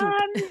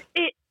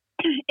dupe?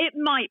 It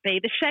might be.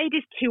 The shade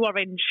is too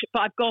orange,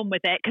 but I've gone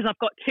with it because I've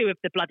got 2 of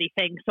the bloody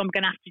things, so I'm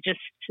going to have to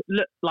just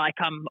look like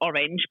I'm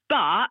orange.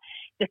 But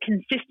the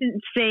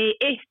consistency,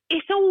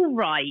 it's all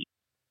right.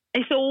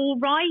 It's all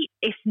right.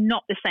 It's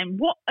not the same.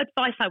 What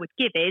advice I would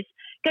give is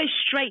go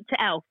straight to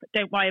e.l.f.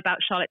 Don't worry about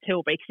Charlotte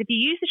Tilbury, because if you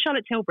use the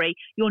Charlotte Tilbury,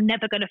 you're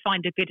never going to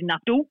find a good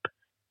enough dupe.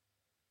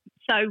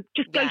 So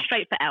just go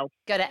straight for e.l.f.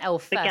 Go to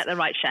e.l.f. first. To get the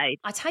right shade.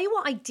 I tell you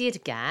what I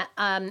did get.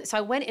 So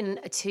I went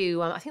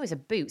into, I think it was a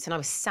Boots, and I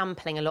was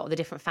sampling a lot of the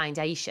different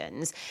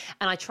foundations,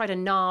 and I tried a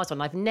NARS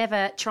on. I've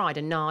never tried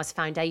a NARS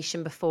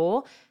foundation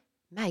before.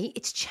 Mate,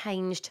 it's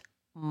changed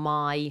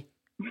my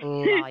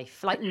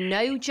life. Like,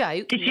 no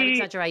joke, no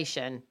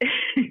exaggeration.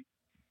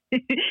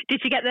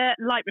 Did you get the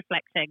light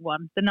reflecting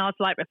one? The NARS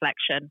light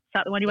reflection? Is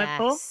that the one you went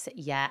for?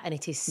 Yeah, and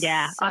it is so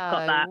I've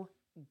got that.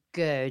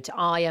 Good.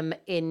 I am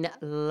in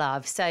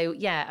love. So,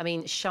 yeah, I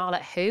mean,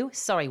 Charlotte who?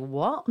 Sorry,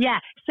 what? Yeah,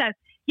 so,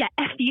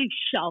 F you,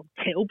 Charlotte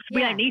Tilbs.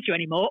 We don't need you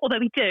anymore, although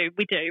we do.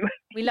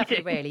 We love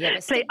you, really, yeah.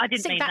 But stick, I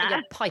didn't stick mean that that. in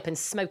your pipe and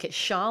smoke it,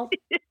 Charles.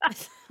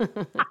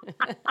 But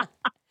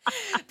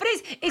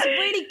it's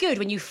really good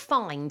when you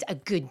find a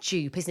good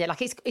dupe, isn't it?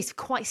 Like, it's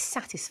quite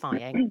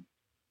satisfying.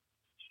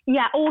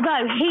 Yeah,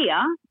 although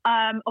here,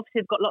 obviously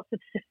they've got lots of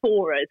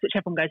Sephoras, which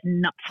everyone goes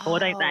nuts for,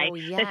 don't they?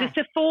 Yeah. There's a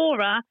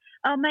Sephora.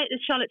 Oh, mate,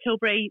 there's Charlotte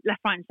Tilbury,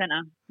 left, right and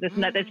centre.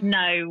 There's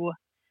no...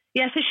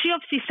 Yeah, so she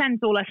obviously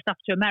sends all her stuff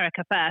to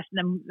America first,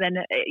 and then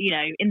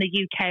in the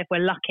UK, if we're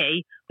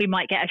lucky, we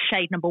might get a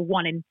shade number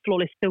 1 in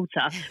Flawless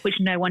Filter, which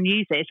no one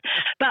uses.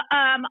 But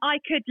I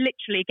could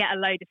literally get a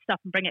load of stuff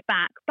and bring it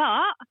back,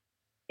 but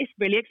it's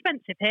really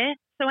expensive here,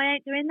 so I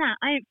ain't doing that.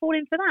 I ain't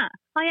falling for that.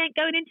 I ain't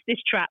going into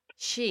this trap.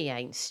 She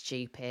ain't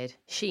stupid.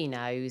 She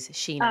knows.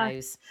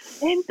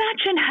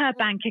 Imagine her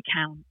bank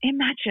account.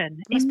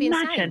 Imagine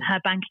her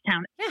bank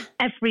account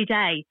every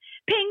day.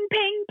 Ping,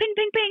 ping, ping,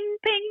 ping, ping,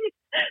 ping.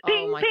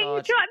 Ping, ping.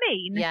 God. Do you know what I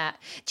mean? Yeah.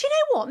 Do you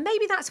know what?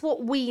 Maybe that's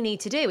what we need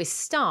to do, is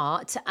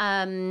start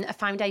a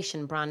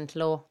foundation brand,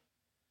 Law.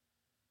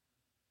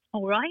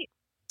 All right.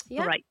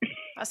 Yeah. All right.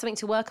 That's something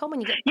to work on when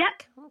you get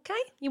back.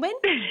 Okay. You win.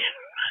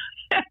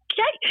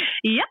 Okay.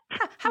 Yep.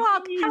 How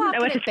hard can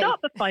it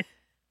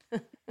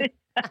be?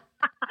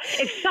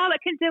 If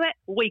Charlotte can do it,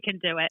 we can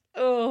do it.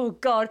 Oh,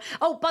 God.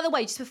 Oh, by the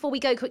way, just before we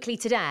go quickly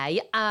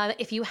today,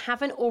 if you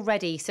haven't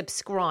already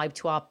subscribed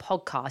to our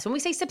podcast, when we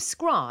say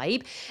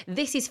subscribe,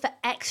 this is for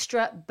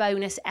extra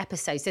bonus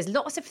episodes. There's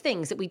lots of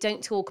things that we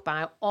don't talk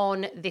about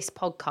on this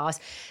podcast.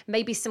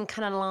 Maybe some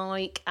kind of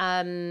like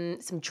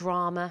some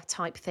drama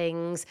type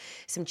things,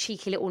 some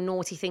cheeky little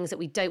naughty things that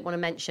we don't want to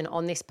mention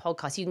on this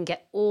podcast. You can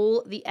get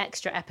all the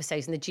extra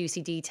episodes and the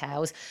juicy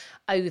details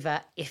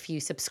over if you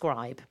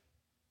subscribe.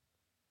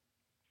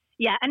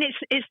 Yeah, and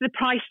it's the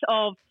price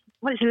of,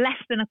 well, it's less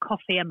than a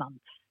coffee a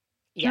month.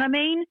 Do you know what I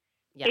mean?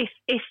 Yeah.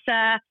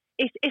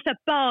 It's a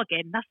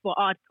bargain. That's what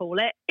I'd call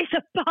it. It's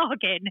a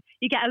bargain.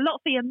 You get a lot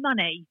for your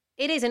money.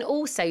 It is, and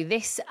also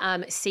this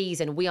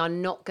season, we are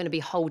not going to be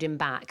holding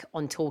back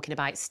on talking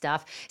about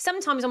stuff.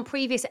 Sometimes on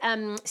previous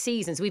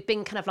seasons, we've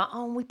been kind of like,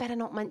 oh, we better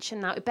not mention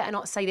that, we better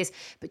not say this.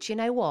 But you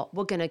know what?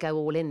 We're going to go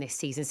all in this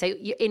season. So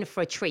you're in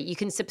for a treat. You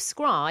can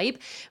subscribe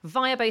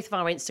via both of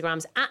our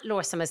Instagrams, at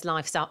Laura Summers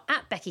Lifestyle,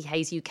 at Becky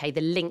Hayes UK, the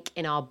link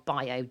in our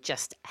bio.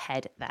 Just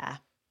head there.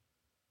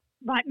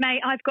 Right, mate,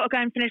 I've got to go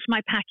and finish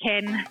my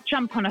packing,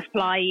 jump on a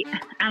flight,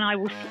 and I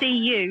will see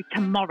you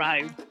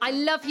tomorrow. I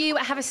love you.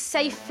 Have a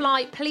safe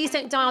flight. Please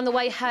don't die on the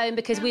way home,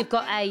 because we've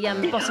got a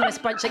bottomless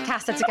brunch at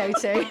Casa to go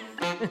to.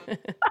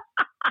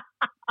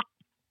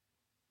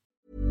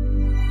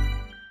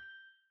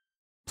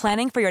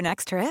 Planning for your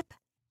next trip?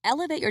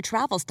 Elevate your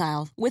travel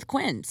style with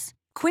Quince.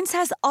 Quince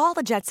has all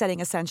the jet-setting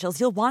essentials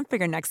you'll want for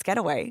your next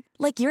getaway,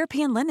 like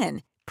European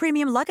linen,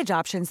 premium luggage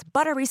options,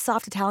 buttery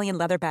soft Italian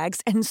leather bags,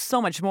 and so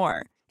much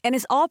more. And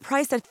is all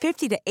priced at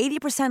 50 to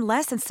 80%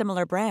 less than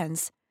similar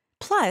brands.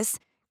 Plus,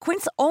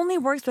 Quince only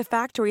works with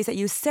factories that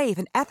use safe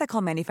and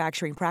ethical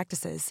manufacturing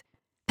practices.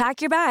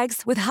 Pack your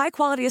bags with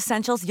high-quality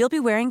essentials you'll be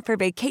wearing for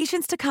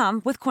vacations to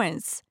come with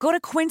Quince. Go to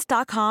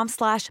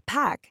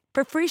quince.com/pack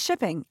for free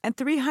shipping and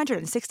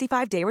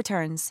 365-day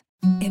returns.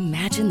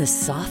 Imagine the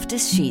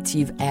softest sheets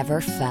you've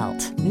ever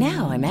felt.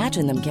 Now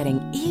imagine them getting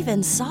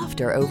even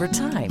softer over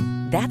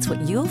time. That's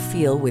what you'll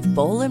feel with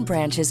Boll &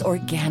 Branch's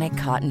organic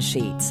cotton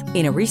sheets.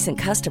 In a recent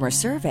customer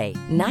survey,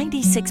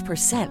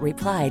 96%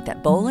 replied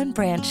that Boll &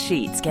 Branch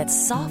sheets get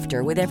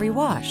softer with every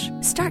wash.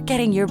 Start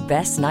getting your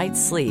best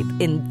night's sleep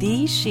in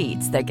these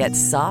sheets that get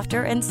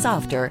softer and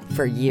softer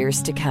for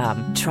years to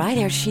come. Try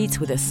their sheets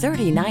with a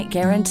 30-night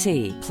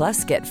guarantee.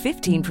 Plus, get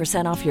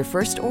 15% off your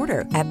first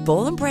order at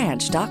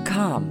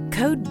bollandbranch.com.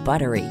 Code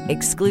BUTTERY.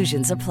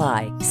 Exclusions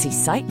apply. See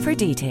site for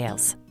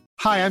details.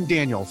 Hi, I'm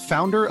Daniel,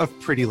 founder of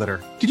Pretty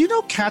Litter. Did you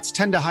know cats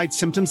tend to hide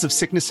symptoms of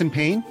sickness and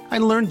pain? I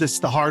learned this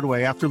the hard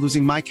way after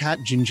losing my cat,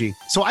 Gingy.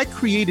 So I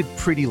created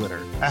Pretty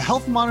Litter, a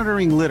health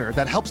monitoring litter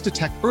that helps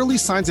detect early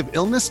signs of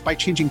illness by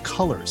changing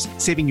colors,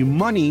 saving you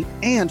money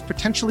and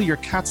potentially your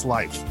cat's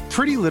life.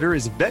 Pretty Litter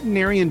is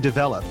veterinarian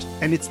developed,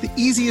 and it's the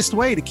easiest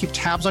way to keep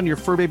tabs on your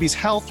fur baby's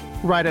health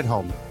right at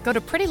home. Go to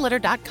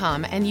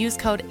prettylitter.com and use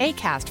code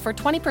ACAST for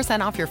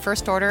 20% off your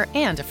first order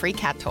and a free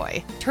cat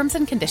toy. Terms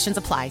and conditions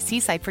apply. See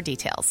site for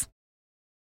details.